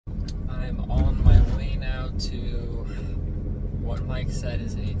I'm on my way now to what Mike said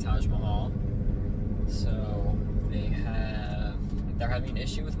is a Taj Mahal. So they're having an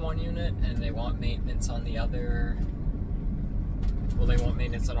issue with one unit and they want maintenance on the other. Well, they want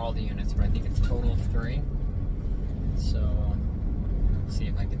maintenance on all the units, but I think it's a total of 3. So, see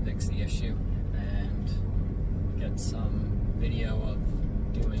if I can fix the issue and get some video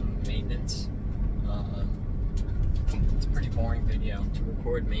of doing maintenance. It's a pretty boring video to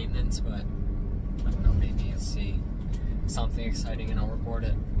record maintenance, but I don't know, maybe you'll see something exciting and I'll record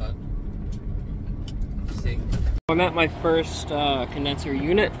it, but we'll see. I'm at my first condenser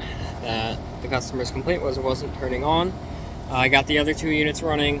unit that the customer's complaint was it wasn't turning on. I got the other 2 units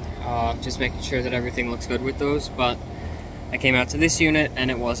running, just making sure that everything looks good with those, but I came out to this unit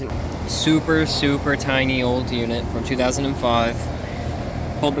and it wasn't. Super tiny old unit from 2005.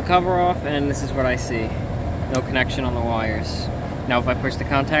 Pulled the cover off and this is what I see. No connection on the wires. Now if I push the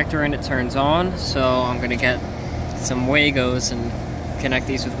contactor in, it turns on, so I'm gonna get some Wagos and connect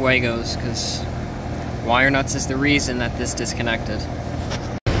these with Wagos, because wire nuts is the reason that this disconnected.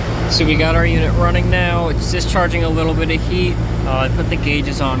 So we got our unit running now. It's discharging a little bit of heat. I put the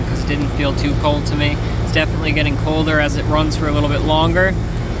gauges on because it didn't feel too cold to me. It's definitely getting colder as it runs for a little bit longer.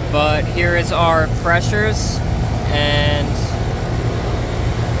 But here is our pressures, and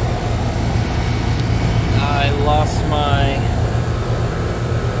I lost my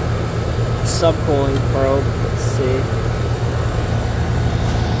subcooling probe. Let's see.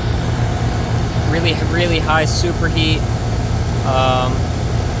 Really high superheat.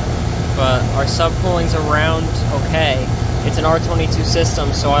 But our subcooling's around okay. It's an R-22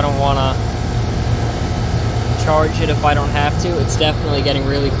 system, so I don't want to charge it if I don't have to. It's definitely getting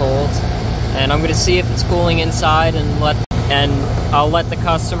really cold. And I'm going to see if it's cooling inside and I'll let the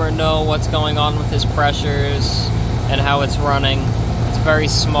customer know what's going on with his pressures and how it's running. It's a very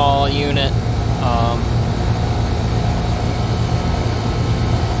small unit.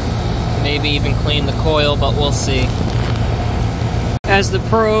 Maybe even clean the coil, but we'll see. As the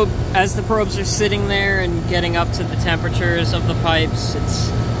probes are sitting there and getting up to the temperatures of the pipes,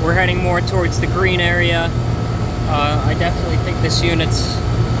 we're heading more towards the green area. I definitely think this unit's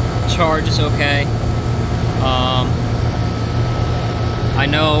charge is okay. I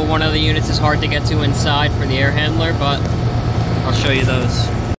know one of the units is hard to get to inside for the air handler, but I'll show you those.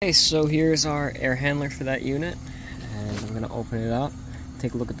 Okay, so here's our air handler for that unit, and I'm gonna open it up,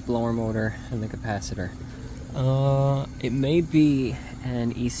 take a look at the blower motor and the capacitor. It may be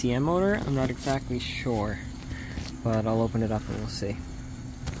an ECM motor, I'm not exactly sure, but I'll open it up and we'll see.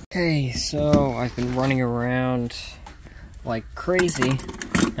 Okay, so I've been running around like crazy.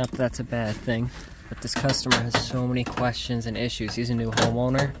 Not that that's a bad thing, but this customer has so many questions and issues. He's a new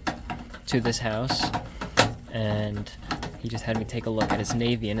homeowner to this house, and he just had me take a look at his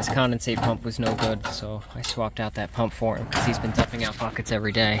Navy, and his condensate pump was no good, so I swapped out that pump for him because he's been dumping out buckets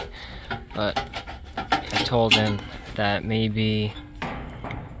every day. But I told him that maybe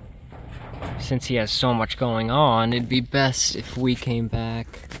since he has so much going on, it'd be best if we came back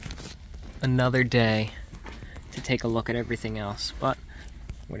another day to take a look at everything else. But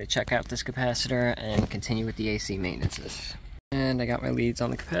I'm going to check out this capacitor and continue with the AC maintenances. And I got my leads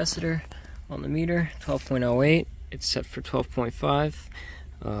on the capacitor on the meter, 12.08. It's set for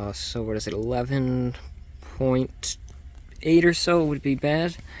 12.5. So what is it, 11.8 or so would be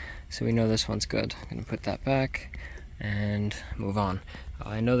bad. So we know this one's good. I'm going to put that back and move on.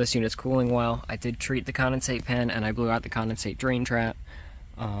 I know this unit's cooling well. I did treat the condensate pan and I blew out the condensate drain trap.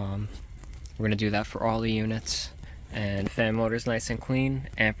 We're going to do that for all the units. And fan motor's nice and clean.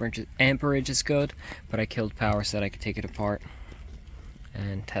 Amperage is good, but I killed power so that I could take it apart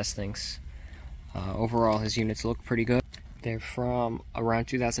and test things. Overall, his units look pretty good. They're from around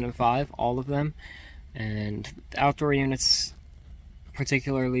 2005, all of them. And the outdoor units,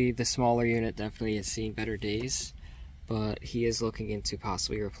 particularly the smaller unit, definitely is seeing better days, but he is looking into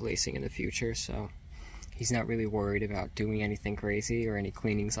possibly replacing in the future, so he's not really worried about doing anything crazy or any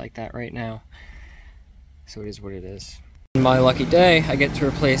cleanings like that right now. So it is what it is. On my lucky day, I get to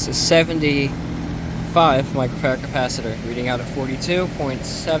replace a 75 microfarad capacitor, reading out at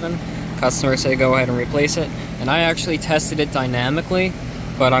 42.7. Customer said go ahead and replace it, and I actually tested it dynamically,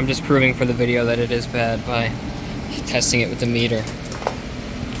 but I'm just proving for the video that it is bad by testing it with the meter.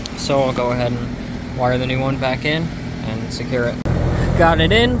 So I'll go ahead and wire the new one back in and secure it. Got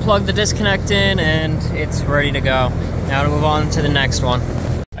it in, plugged the disconnect in, and it's ready to go. Now to move on to the next one.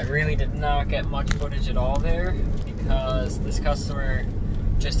 I really did not get much footage at all there because this customer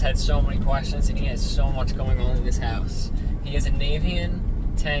just had so many questions and he has so much going on in his house. He is a Navian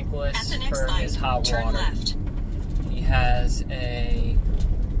tankless for his hot water. He has a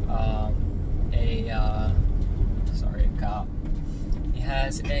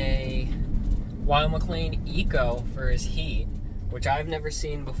has a Wild McLean Eco for his heat, which I've never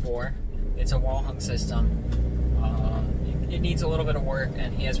seen before. It's a wall hung system. It needs a little bit of work,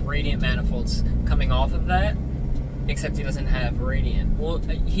 and he has radiant manifolds coming off of that, except he doesn't have radiant. Well,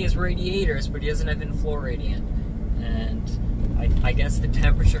 he has radiators, but he doesn't have in-floor radiant. And I guess the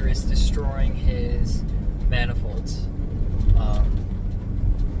temperature is destroying his manifolds.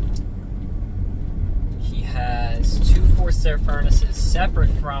 He has 2 forced air furnaces separate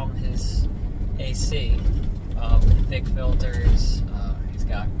from his AC, with thick filters. He's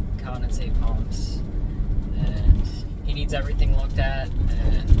got condensate pumps, and he needs everything looked at,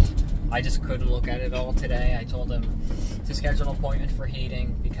 and I just couldn't look at it all today. I told him to schedule an appointment for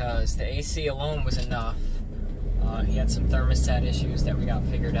heating because the AC alone was enough. He had some thermostat issues that we got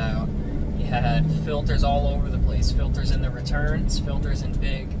figured out. He had filters all over the place, filters in the returns, filters in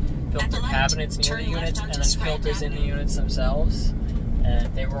big filter cabinets near the units, and then filters in the units themselves,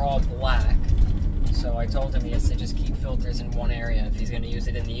 and they were all black. So I told him he has to just keep filters in one area. If he's going to use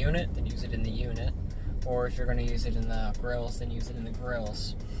it in the unit, then use it in the unit. Or if you're going to use it in the grills, then use it in the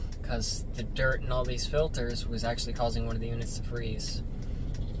grills. Because the dirt in all these filters was actually causing one of the units to freeze.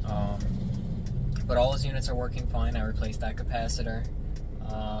 But all his units are working fine. I replaced that capacitor.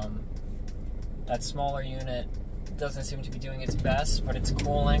 That smaller unit doesn't seem to be doing its best, but it's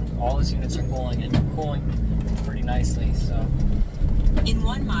cooling. All his units are cooling, and they're cooling pretty nicely, so... In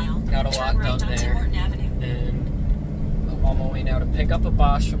 1 mile, got a lot done there, and I'm on my way now to pick up a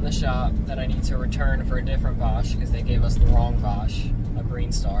Bosch from the shop that I need to return for a different Bosch because they gave us the wrong Bosch, a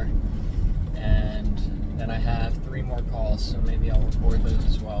Green Star. And then I have 3 more calls, so maybe I'll record those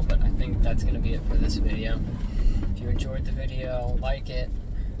as well, but I think that's going to be it for this video. If you enjoyed the video, like it,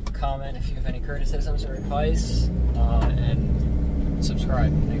 comment if you have any criticisms or advice, and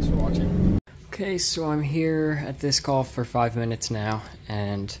subscribe. Thanks for watching. Okay, so I'm here at this golf for 5 minutes now,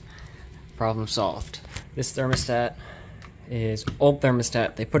 and problem solved. This thermostat is old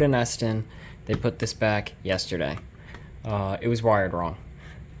thermostat. They put an Nest in. They put this back yesterday. It was wired wrong.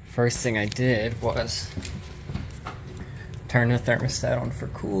 First thing I did was turn the thermostat on for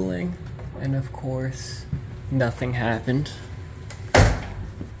cooling, and of course, nothing happened.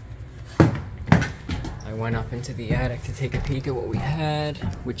 I went up into the attic to take a peek at what we had,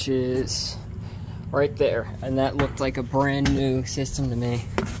 which is right there, and that looked like a brand new system to me.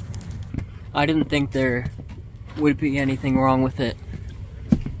 I didn't think there would be anything wrong with it,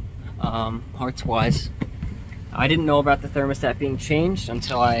 parts wise. I didn't know about the thermostat being changed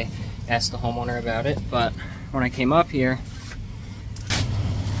until I asked the homeowner about it, but when I came up here,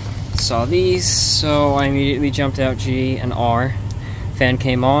 saw these, so I immediately jumped out G and R. Fan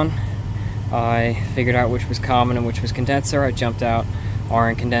came on. I figured out which was common and which was condenser. I jumped out R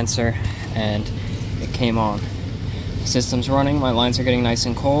and condenser, and it came on. The system's running, my lines are getting nice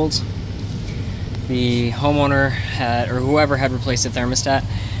and cold. The homeowner had, or whoever had replaced the thermostat,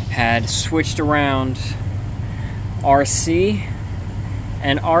 had switched around RC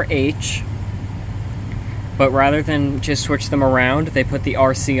and RH, but rather than just switch them around, they put the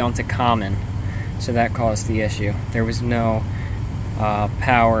RC onto common, so that caused the issue. There was no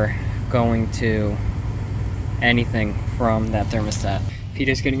power going to anything from that thermostat.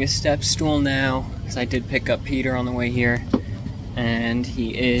 Peter's getting a step stool now, because I did pick up Peter on the way here, and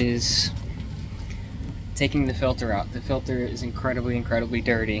he is taking the filter out. The filter is incredibly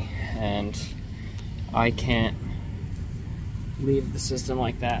dirty, and I can't leave the system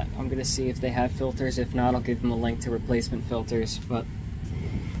like that. I'm gonna see if they have filters. If not, I'll give them a link to replacement filters, but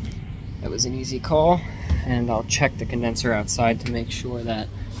that was an easy call, and I'll check the condenser outside to make sure that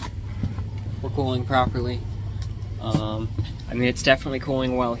we're cooling properly. I mean, it's definitely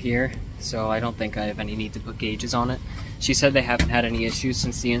cooling well here, so I don't think I have any need to put gauges on it. She said they haven't had any issues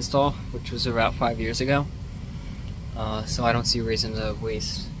since the install, which was about 5 years ago, so I don't see a reason to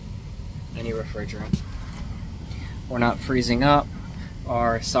waste any refrigerant. We're not freezing up.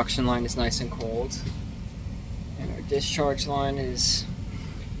 Our suction line is nice and cold, and our discharge line is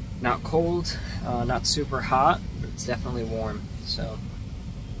not cold, not super hot, but it's definitely warm, so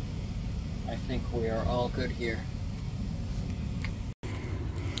I think we are all good here.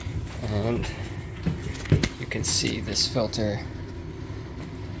 And you can see this filter,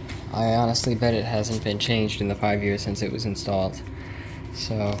 I honestly bet it hasn't been changed in the 5 years since it was installed.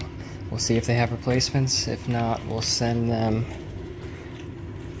 So we'll see if they have replacements. If not, we'll send them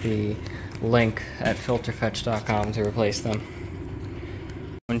the link at filterfetch.com to replace them.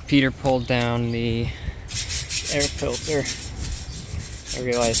 When Peter pulled down the air filter, I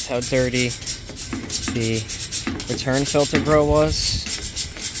realized how dirty the return filter grill was,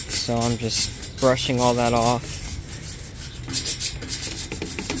 so I'm just brushing all that off.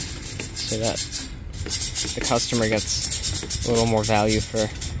 so that the customer gets a little more value for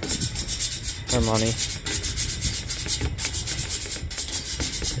their money.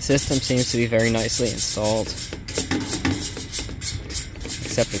 The system seems to be very nicely installed,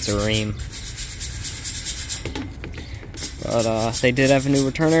 except it's a ream. But they did have a new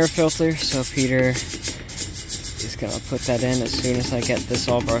return air filter, so Peter is gonna put that in as soon as I get this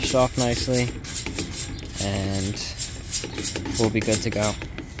all brushed off nicely, and we'll be good to go.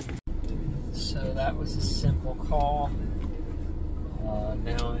 So that was a simple call.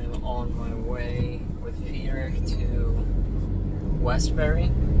 Now I'm on my way with Peter to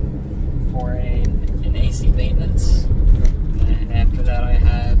Westbury for an AC maintenance, and after that I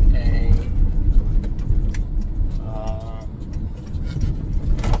have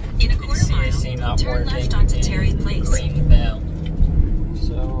in a quarter CAC mile, not turn working left onto Terry Place. Greenville.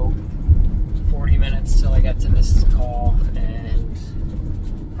 So 40 minutes till I get to this call, and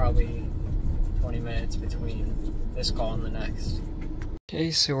probably 20 minutes between this call and the next. Okay,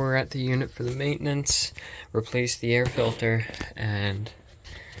 so we're at the unit for the maintenance, replaced the air filter, and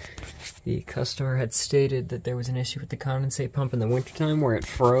the customer had stated that there was an issue with the condensate pump in the wintertime where it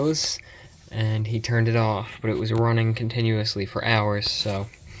froze, and he turned it off, but it was running continuously for hours. So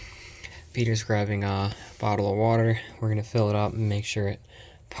Peter's grabbing a bottle of water. We're going to fill it up and make sure it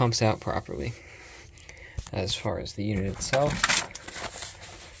pumps out properly. As far as the unit itself,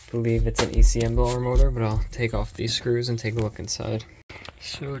 I believe it's an ECM blower motor, but I'll take off these screws and take a look inside.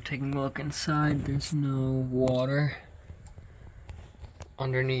 So taking a look inside, there's no water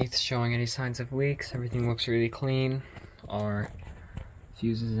underneath showing any signs of leaks. Everything looks really clean. Our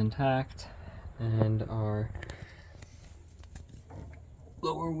fuse is intact, and our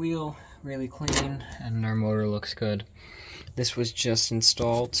lower wheel really clean, and our motor looks good. This was just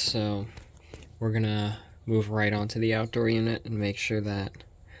installed, so we're gonna move right onto the outdoor unit and make sure that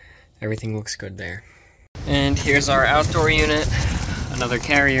everything looks good there. And here's our outdoor unit, another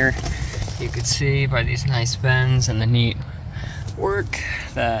carrier. You could see by these nice bends and the neat work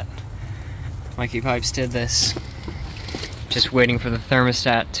that Mikey Pipes did this. Just waiting for the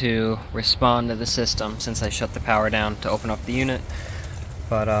thermostat to respond to the system since I shut the power down to open up the unit.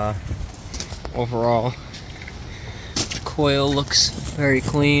 But overall, the coil looks very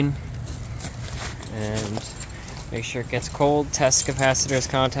clean. And make sure it gets cold, test capacitors,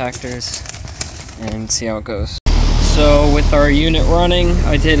 contactors, and see how it goes. So with our unit running,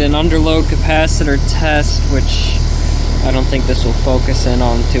 I did an underload capacitor test, which I don't think this will focus in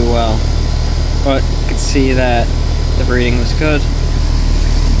on too well. But you can see that the reading was good.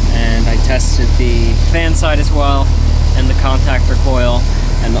 And I tested the fan side as well, and the contactor coil,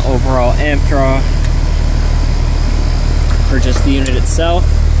 and the overall amp draw for just the unit itself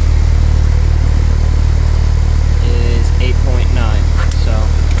is 8.9. So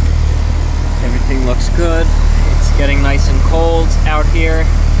everything looks good. It's getting nice and cold out here.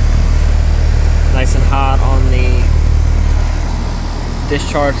 Nice and hot on the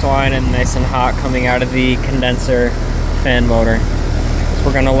discharge line, and nice and hot coming out of the condenser fan motor. So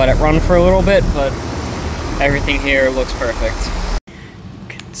we're gonna let it run for a little bit, but everything here looks perfect. You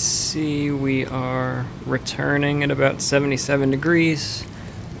can see we are returning at about 77 degrees,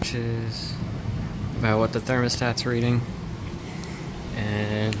 which is about what the thermostat's reading.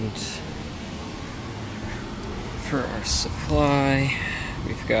 And for our supply,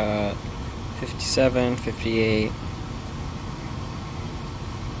 we've got 57, 58.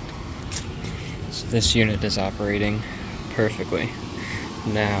 So this unit is operating perfectly.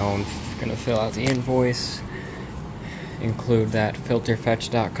 Now I'm gonna fill out the invoice, include that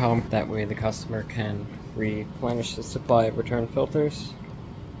filterfetch.com. That way the customer can replenish the supply of return filters,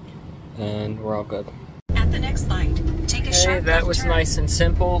 and we're all good. At the next light, take a sharp That left was turn. nice and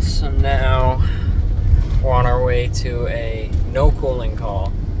simple. So now we're on our way to a no cooling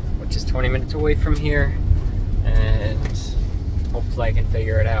call, which is 20 minutes away from here, and hopefully I can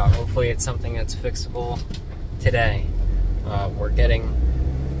figure it out. Hopefully it's something that's fixable today.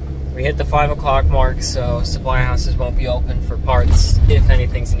 We hit the 5 o'clock mark, so supply houses won't be open for parts if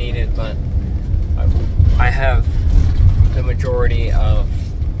anything's needed, but I have the majority of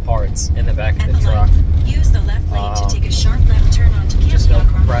parts in the back of the truck. Use the left lane to take a sharp left turn onto Camp Just no Rock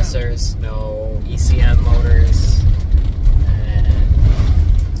Road. compressors, no ECM motors, and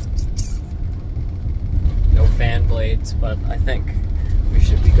no fan blades, but I think we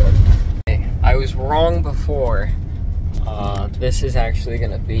should be good. Okay, I was wrong before. This is actually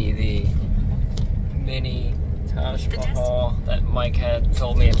going to be the mini Taj Mahal that Mike had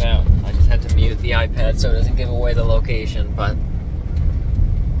told me about. I just had to mute the iPad so it doesn't give away the location, but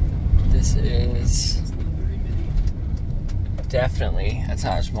this is definitely a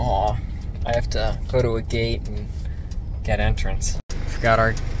Taj Mahal. I have to go to a gate and get entrance. We got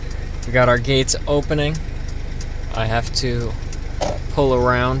our gates opening. I have to pull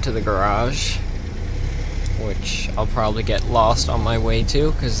around to the garage, which I'll probably get lost on my way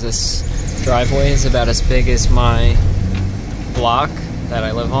to, because this driveway is about as big as my block that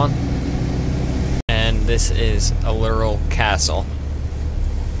I live on. And this is a literal castle.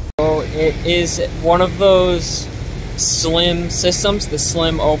 So it is one of those slim systems, the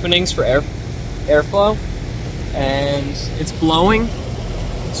slim openings for airflow, and it's blowing.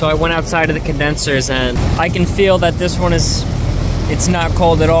 So I went outside of the condensers and I can feel that this one it's not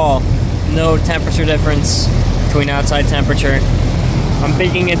cold at all. No temperature difference between outside temperature. I'm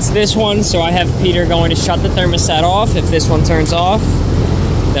thinking it's this one, so I have Peter going to shut the thermostat off. If this one turns off,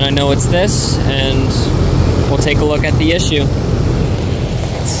 then I know it's this, and we'll take a look at the issue.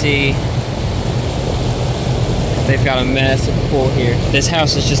 Let's see. They've got a massive pool here. This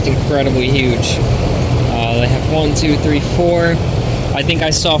house is just incredibly huge. They have 1, 2, 3, 4. I think I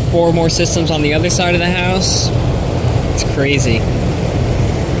saw 4 more systems on the other side of the house. It's crazy.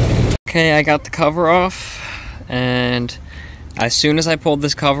 Okay, I got the cover off, and as soon as I pulled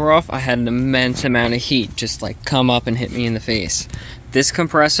this cover off, I had an immense amount of heat just like come up and hit me in the face. This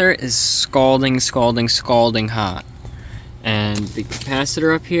compressor is scalding, scalding, scalding hot. And the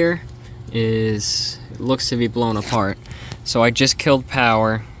capacitor up here looks to be blown apart. So I just killed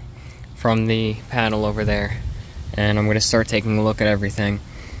power from the panel over there. And I'm gonna start taking a look at everything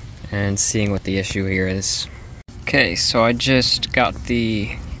and seeing what the issue here is. Okay, so I just pulled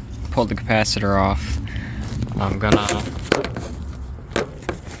the capacitor off. I'm gonna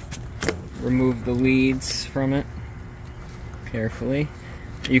remove the leads from it carefully.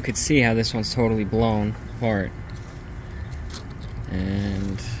 You could see how this one's totally blown apart.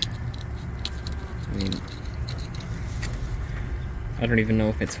 And I mean, I don't even know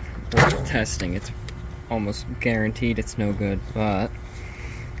if it's worth testing. It's almost guaranteed it's no good, but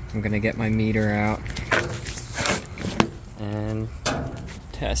I'm gonna get my meter out and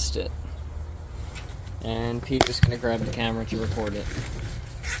test it. And Peter's gonna grab the camera to record it.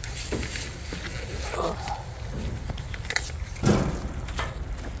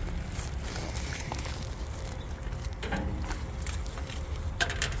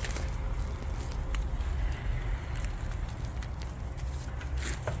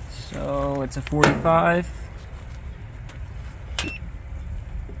 So it's a 45,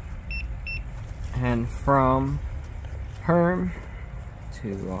 and from Perm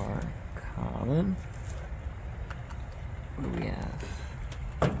to our common, what do we have?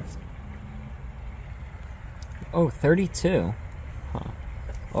 Oh, 32. Huh.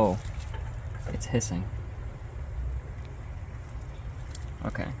 Oh, it's hissing.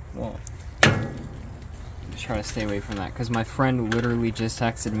 Okay, well, try to stay away from that, because my friend literally just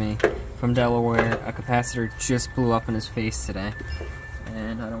texted me from Delaware. A capacitor just blew up in his face today,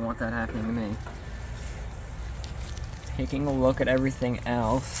 and I don't want that happening to me. Taking a look at everything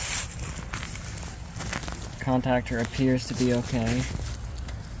else, contactor appears to be okay.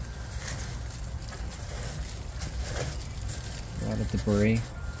 A lot of debris.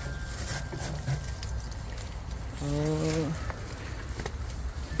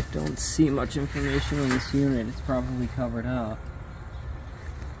 Don't see much information on this unit. It's probably covered up.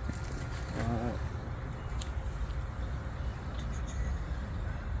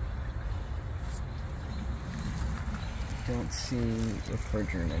 Don't see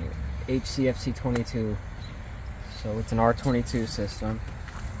refrigerant anywhere. HCFC 22. So it's an R-22 system.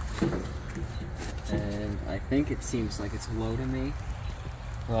 And I think it seems like it's low to me,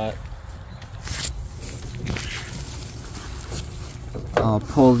 but I'll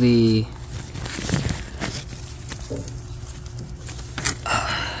pull the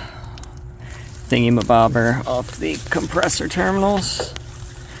thingy-mabobber off the compressor terminals,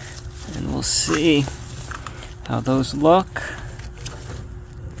 and we'll see how those look.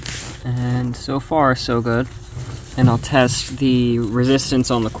 And so far, so good. And I'll test the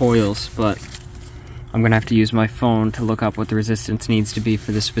resistance on the coils, but I'm gonna have to use my phone to look up what the resistance needs to be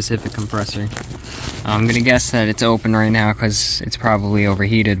for this specific compressor. I'm gonna guess that it's open right now because it's probably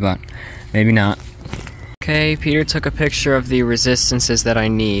overheated, but maybe not. Okay, Peter took a picture of the resistances that I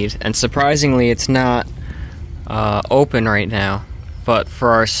need, and surprisingly it's not open right now. But for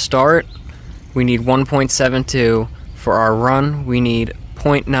our start, we need 1.72. For our run, we need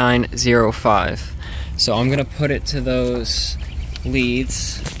 0.905. So I'm gonna put it to those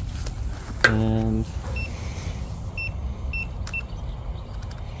leads, and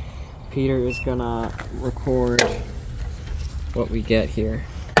Peter is gonna record what we get here.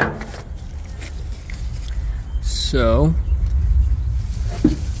 So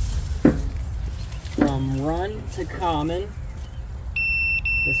run to common.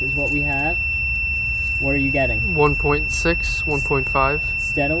 This is what we have. What are you getting? 1.6, 1.5.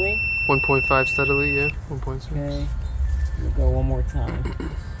 Steadily? 1.5 steadily, yeah. 1.6. Okay. We'll go one more time.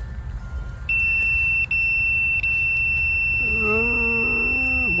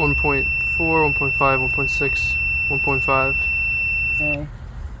 1.4, 1.5, 1.6, 1.5. Okay.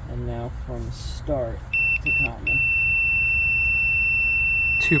 And now from start to common.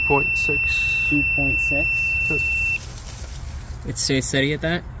 2.6. 2.6. It stays steady at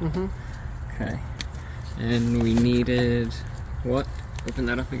that? Mm-hmm. Okay. And we needed what? Open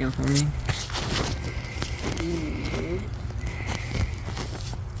that up again for me.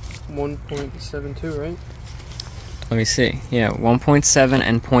 1.72, right? Let me see. Yeah, 1.7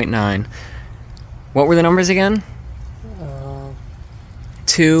 and 0.9. What were the numbers again?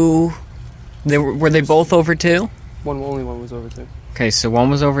 2. Were they both over 2? Only one was over 2. Okay, so one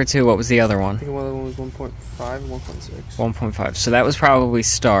was over 2. What was the other one? I think the other one was 1.5, 1.6. 1.5. So that was probably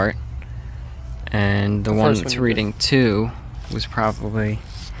start. And the one that's reading 2 was probably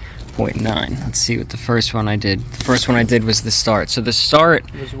 0.9. Let's see what the first one I did. The first one I did was the start. So the start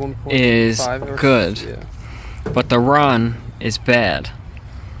is good, yeah. But the run is bad.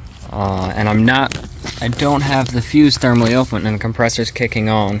 And I don't have the fuse thermally open and the compressor's kicking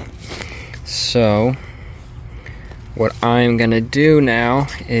on. So what I'm gonna do now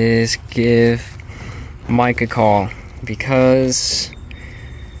is give Mike a call, because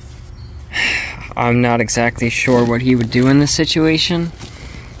I'm not exactly sure what he would do in this situation.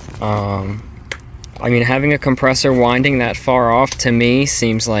 I mean, having a compressor winding that far off, to me,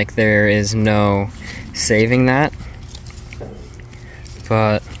 seems like there is no saving that.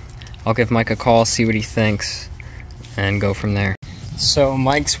 But I'll give Mike a call, see what he thinks, and go from there. So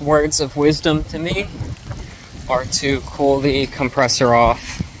Mike's words of wisdom to me are to cool the compressor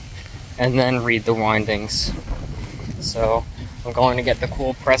off and then read the windings. So I'm going to get the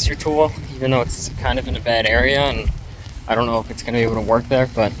cool presser tool, even though it's kind of in a bad area and I don't know if it's going to be able to work there,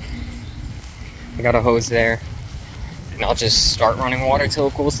 but I got a hose there and I'll just start running water till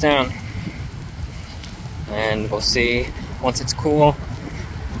it cools down. And we'll see, once it's cool,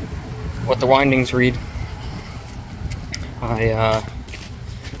 what the windings read.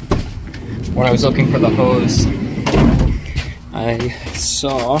 When I was looking for the hose, I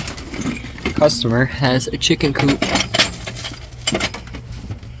saw a customer has a chicken coop.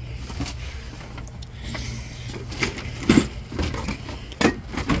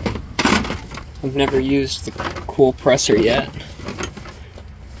 I've never used the cool presser yet,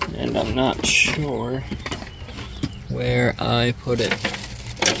 and I'm not sure where I put it.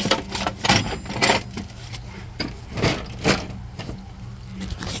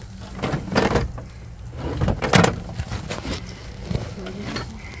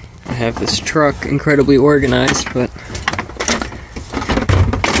 I have this truck incredibly organized, but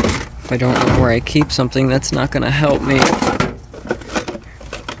if I don't know where I keep something, that's not going to help me.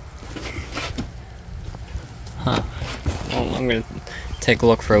 Huh. Well, I'm going to take a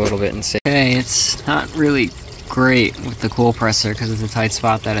look for a little bit and see. Okay, it's not really great with the cool presser because of the tight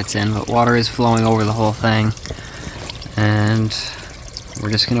spot that it's in, but water is flowing over the whole thing. And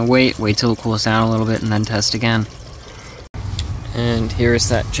we're just going to wait till it cools down a little bit and then test again. And here's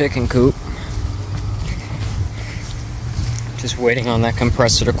that chicken coop. Just waiting on that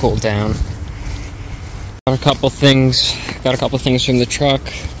compressor to cool down. Got a couple things from the truck.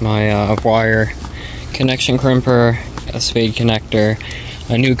 My wire connection crimper, a spade connector,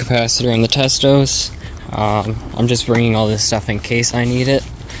 a new capacitor, and the testos. I'm just bringing all this stuff in case I need it.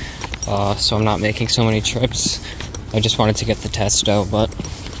 So I'm not making so many trips. I just wanted to get the testo, but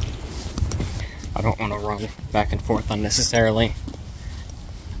I don't want to run back and forth unnecessarily.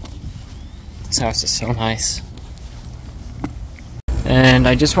 This house is so nice. And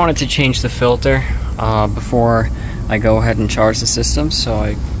I just wanted to change the filter before I go ahead and charge the system, so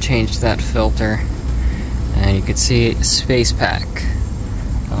I changed that filter. And you can see Space Pack,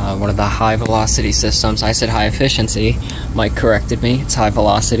 one of the high velocity systems. I said high efficiency. Mike corrected me. It's high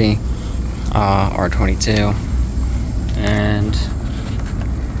velocity R-22. And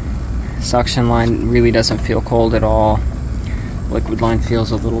suction line really doesn't feel cold at all. Liquid line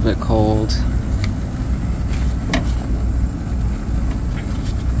feels a little bit cold.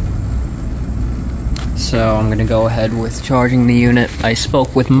 So I'm gonna go ahead with charging the unit. I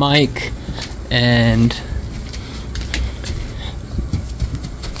spoke with Mike, and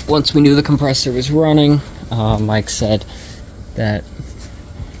once we knew the compressor was running, Mike said that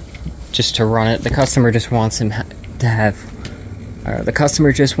just to run it, the customer just wants him to have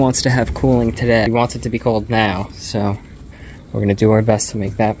cooling today. He wants it to be cold now, so We're going to do our best to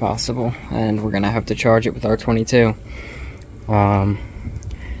make that possible, and we're going to have to charge it with R-22.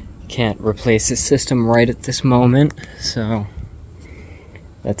 Can't replace his system right at this moment, so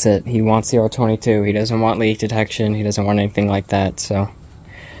that's it. He wants the R-22. He doesn't want leak detection. He doesn't want anything like that, so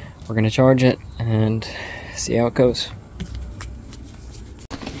we're going to charge it and see how it goes.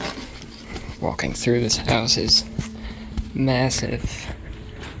 Walking through this house is massive.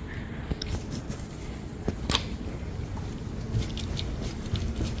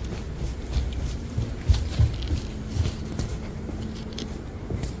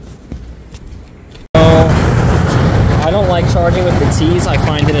 I don't like charging with the T's, I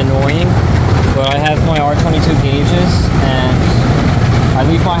find it annoying, but I have my R-22 gauges and I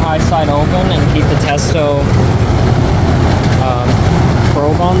leave my high side open and keep the testo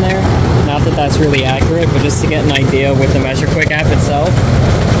probe on there. Not that that's really accurate, but just to get an idea with the Measure Quick app itself.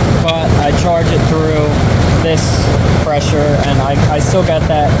 But I charge it through this pressure and I still get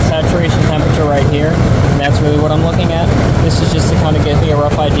that saturation temperature right here, and that's really what I'm looking at. This is just to kind of give me a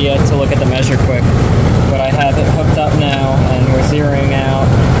rough idea to look at the Measure Quick. But I have it hooked up now and we're zeroing out,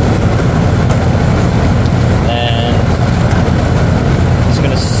 and I'm just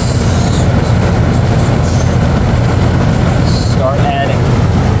going to start adding.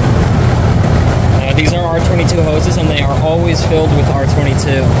 Now these are R-22 hoses and they are always filled with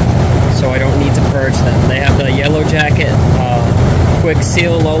R-22, so I don't need to purge them. They have the yellow jacket quick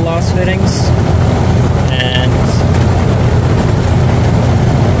seal low loss fittings, and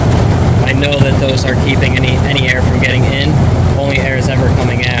I know that those are keeping any air from getting in. Only air is ever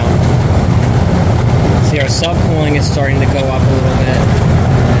coming out. See, our subcooling is starting to go up a little bit,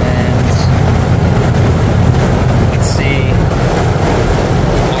 and let's see,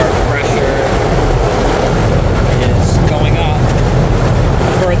 our pressure is going up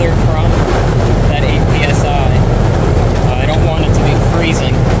further from that 8 psi. I don't want it to be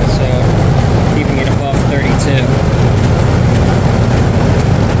freezing, so keeping it above 32.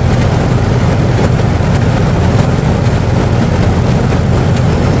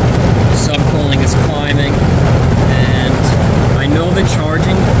 Is climbing, and I know the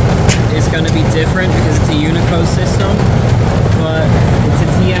charging is going to be different because it's a Unico system, but it's a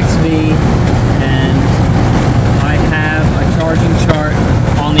TXV and I have a charging chart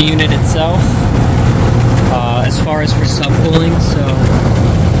on the unit itself as far as for subcooling, so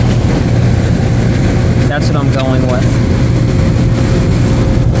that's what I'm going with.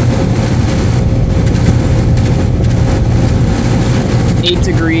 8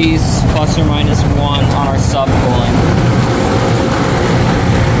 degrees plus or minus 1 on our subcooling.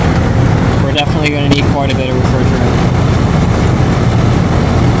 We're definitely going to need quite a bit of refrigerant.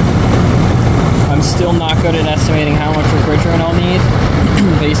 I'm still not good at estimating how much refrigerant I'll need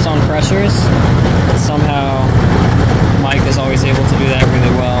based on pressures. Somehow Mike is always able to do that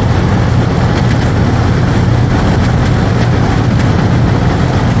really well.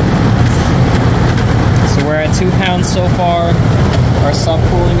 So we're at 2 pounds so far. Our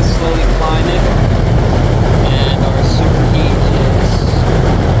subcooling is slowly climbing, and our superheat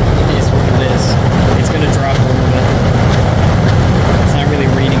is what it is. It's going to drop a little bit. It's not really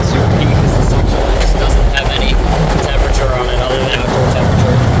reading superheat because the suction just doesn't have any temperature on it other than outdoor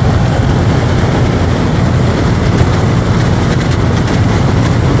temperature.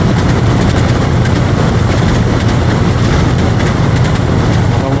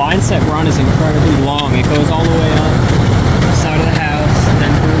 The line set run is incredibly long. It goes all the way up the side of the house,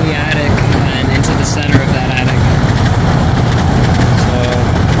 then through the attic, and into the center of that attic. So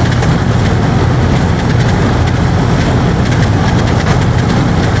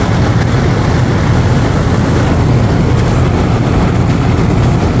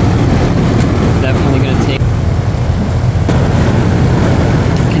definitely going to take.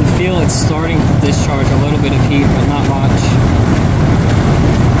 I can feel it starting to discharge a little bit of heat, but not much.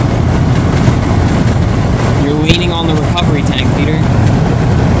 You're leaning on the recovery tank, Peter.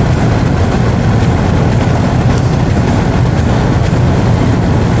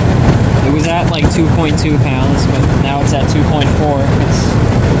 It was at like 2.2 pounds, but now it's at 2.4 because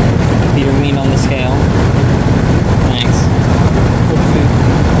Peter leaned on the scale. Thanks.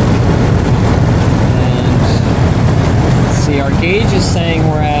 And let's see, our gauge is saying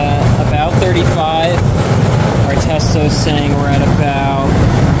we're at about 35. Our testo is saying we're at about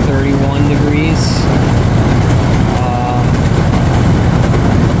 31 degrees.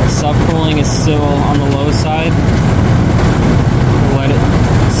 Subcooling is still on the low side. We'll let it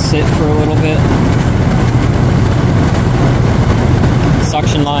sit for a little bit.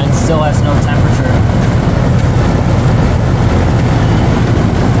 Suction line still has no temperature.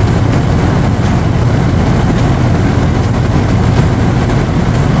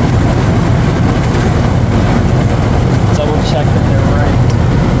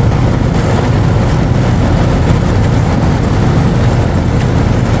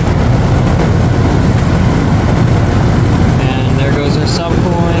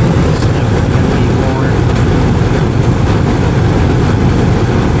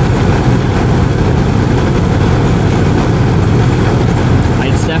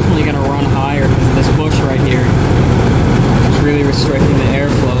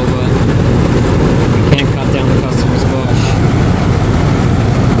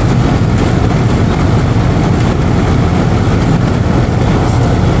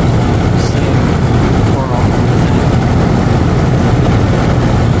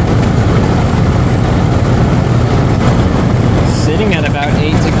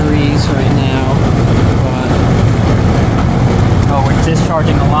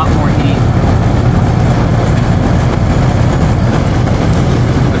 lot more heat.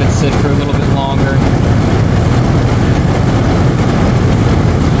 Let it sit for a little bit longer.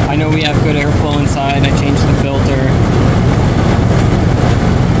 I know we have good airflow inside. I changed the filter.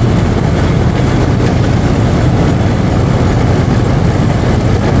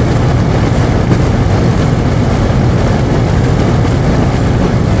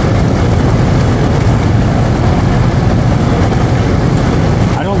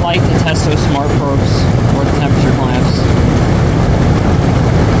 So smart probes or the temperature clamps.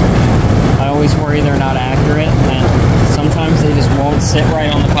 I always worry they're not accurate, and sometimes they just won't sit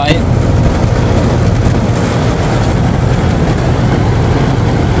right on the pipe.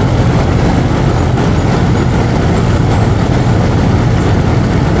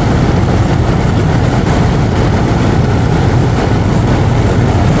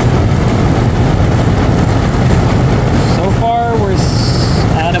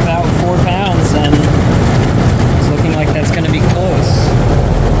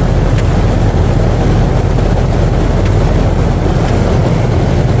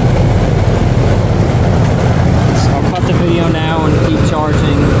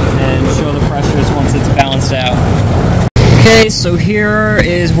 Okay, so here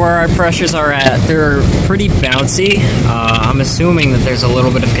is where our pressures are at. They're pretty bouncy. I'm assuming that there's a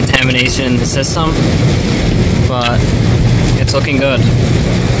little bit of contamination in the system, but it's looking good.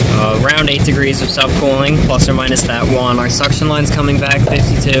 Around 8 degrees of subcooling, plus or minus that 1. Our suction line's coming back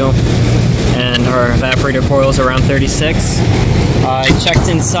 52, and our evaporator coil's around 36. I checked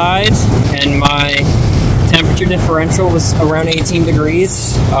inside, and my temperature differential was around 18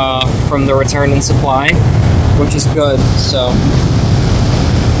 degrees from the return in supply, which is good. So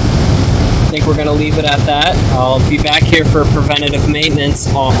I think we're gonna leave it at that. I'll be back here for preventative maintenance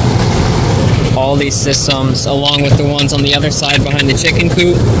on all these systems, along with the ones on the other side behind the chicken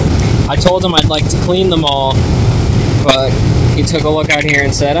coop. I told him I'd like to clean them all, but he took a look out here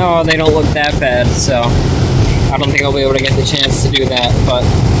and said, oh, they don't look that bad, so I don't think I'll be able to get the chance to do that, but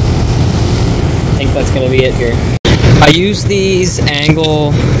I think that's gonna be it here. I use these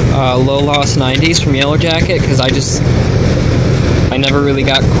angle low loss 90s from Yellow Jacket because I never really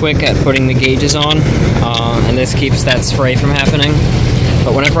got quick at putting the gauges on, and this keeps that spray from happening.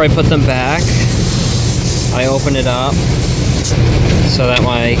 But whenever I put them back, I open it up so that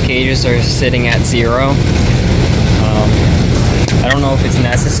my gauges are sitting at 0. I don't know if it's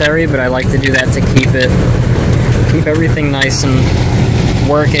necessary, but I like to do that to keep everything nice and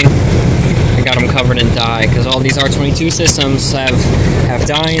working. I got them covered in dye because all these R-22 systems have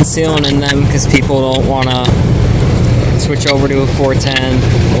dye and sealant in them because people don't want to switch over to a 410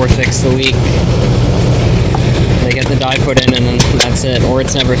 or fix the leak. They get the dye put in and then that's it, or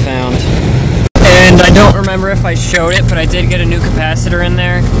it's never found. And I don't remember if I showed it, but I did get a new capacitor in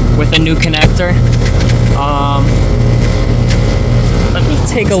there with a new connector. Let me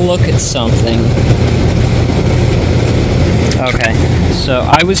take a look at something. Okay, so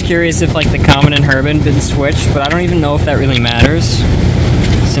I was curious if like the common and Herb had been switched, but I don't even know if that really matters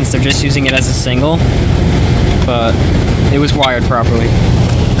since they're just using it as a single, but it was wired properly.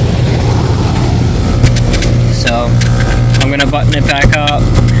 So I'm gonna button it back up.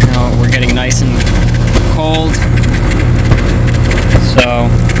 Now we're getting nice and cold, so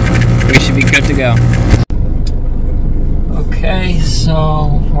we should be good to go. Okay,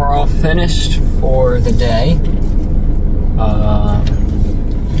 so we're all finished for the day.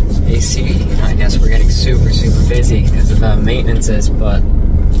 AC, I guess we're getting super busy because of the maintenances, but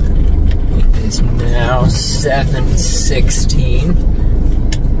it is now 7:16.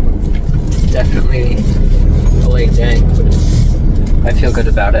 Definitely a late day, but I feel good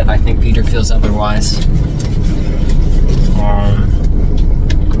about it. I think Peter feels otherwise.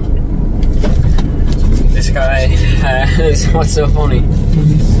 This guy has, what's so funny?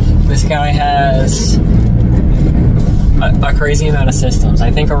 This guy has a crazy amount of systems.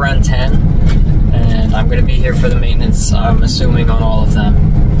 I think around 10, and I'm going to be here for the maintenance, I'm assuming, on all of them.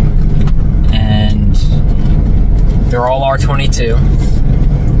 And they're all R-22,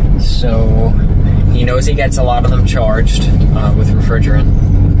 so he knows he gets a lot of them charged with refrigerant.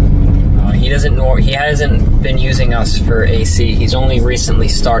 He hasn't been using us for AC. He's only recently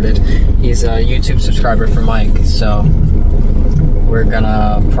started. He's a YouTube subscriber for Mike, so we're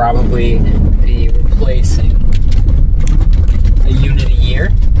gonna probably be replacing a unit a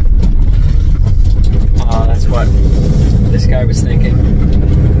year. That's what this guy was thinking.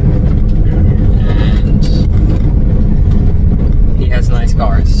 And he has nice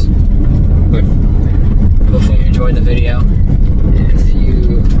cars. But hopefully you enjoyed the video. If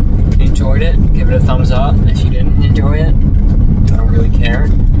you enjoyed it, give it a thumbs up. If you didn't enjoy it, I don't really care.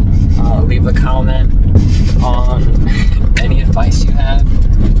 leave a comment on any advice you have,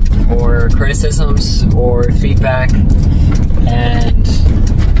 or criticisms, or feedback. And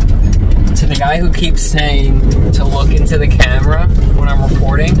to the guy who keeps saying to look into the camera when I'm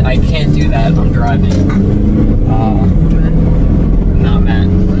recording, I can't do that. I'm driving. Not Matt,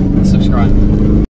 but subscribe.